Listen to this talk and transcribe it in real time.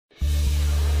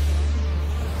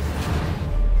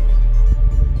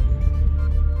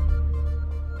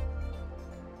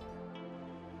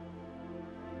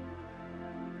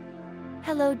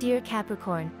Hello dear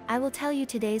Capricorn, I will tell you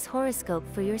today's horoscope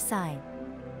for your sign.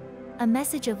 A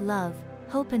message of love,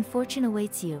 hope and fortune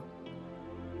awaits you.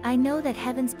 I know that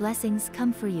heaven's blessings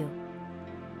come for you.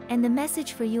 And the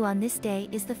message for you on this day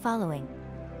is the following.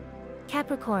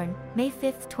 Capricorn, May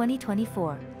 5,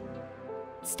 2024.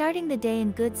 Starting the day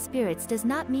in good spirits does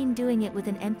not mean doing it with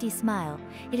an empty smile.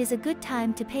 It is a good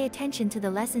time to pay attention to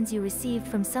the lessons you received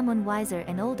from someone wiser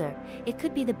and older. It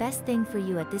could be the best thing for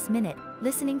you at this minute.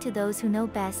 Listening to those who know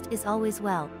best is always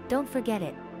well, don't forget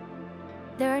it.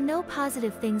 There are no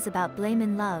positive things about blame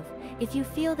in love. If you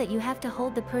feel that you have to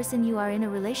hold the person you are in a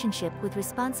relationship with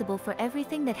responsible for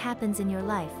everything that happens in your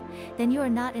life, then you are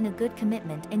not in a good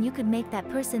commitment and you could make that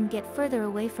person get further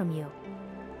away from you.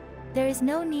 There is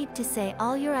no need to say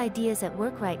all your ideas at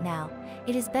work right now.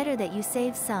 It is better that you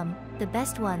save some, the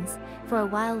best ones, for a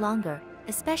while longer,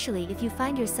 especially if you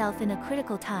find yourself in a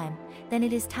critical time. Then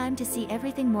it is time to see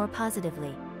everything more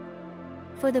positively.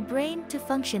 For the brain to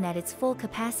function at its full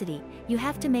capacity, you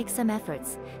have to make some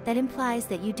efforts. That implies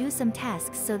that you do some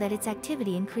tasks so that its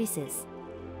activity increases.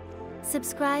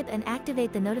 Subscribe and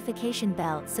activate the notification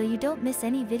bell so you don't miss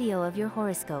any video of your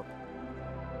horoscope.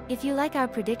 If you like our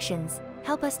predictions,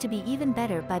 help us to be even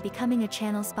better by becoming a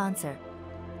channel sponsor.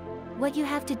 What you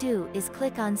have to do is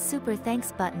click on Super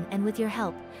Thanks button, and with your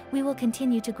help, we will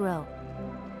continue to grow.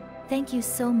 Thank you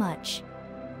so much.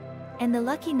 And the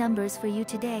lucky numbers for you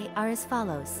today are as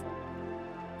follows: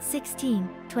 16,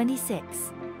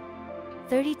 26,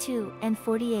 32, and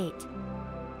 48.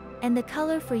 And the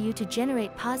color for you to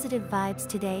generate positive vibes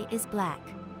today is black.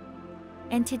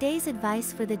 And today's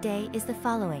advice for the day is the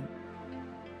following.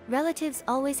 Relatives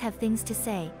always have things to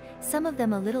say, some of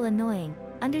them a little annoying.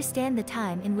 Understand the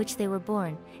time in which they were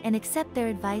born, and accept their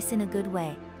advice in a good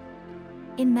way.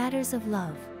 In matters of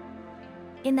love.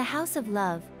 In the house of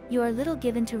love, you are little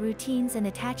given to routines and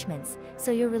attachments,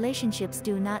 so your relationships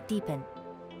do not deepen.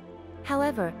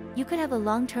 However, you could have a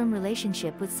long-term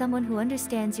relationship with someone who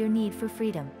understands your need for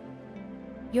freedom.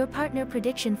 Your partner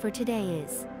prediction for today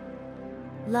is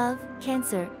love,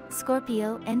 Cancer,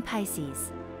 Scorpio and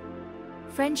Pisces.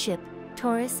 Friendship,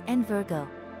 Taurus and Virgo.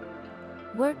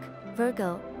 Work,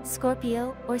 Virgo,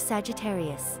 Scorpio or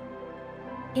Sagittarius.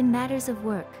 In matters of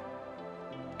work.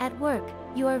 At work,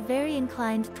 you are very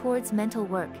inclined towards mental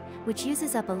work, which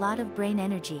uses up a lot of brain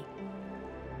energy.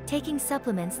 Taking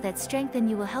supplements that strengthen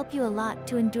you will help you a lot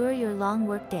to endure your long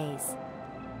work days.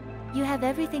 You have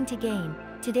everything to gain.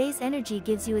 Today's energy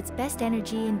gives you its best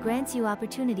energy and grants you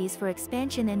opportunities for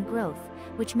expansion and growth,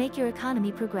 which make your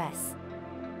economy progress.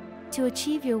 To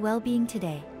achieve your well-being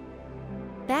today.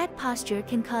 Bad posture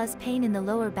can cause pain in the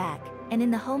lower back, and in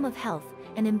the home of health,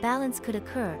 an imbalance could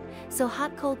occur, so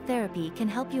hot-cold therapy can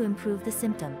help you improve the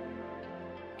symptom.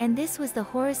 And this was the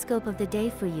horoscope of the day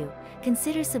for you.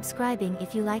 Consider subscribing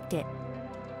if you liked it.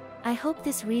 I hope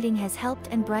this reading has helped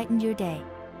and brightened your day.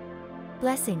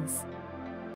 Blessings.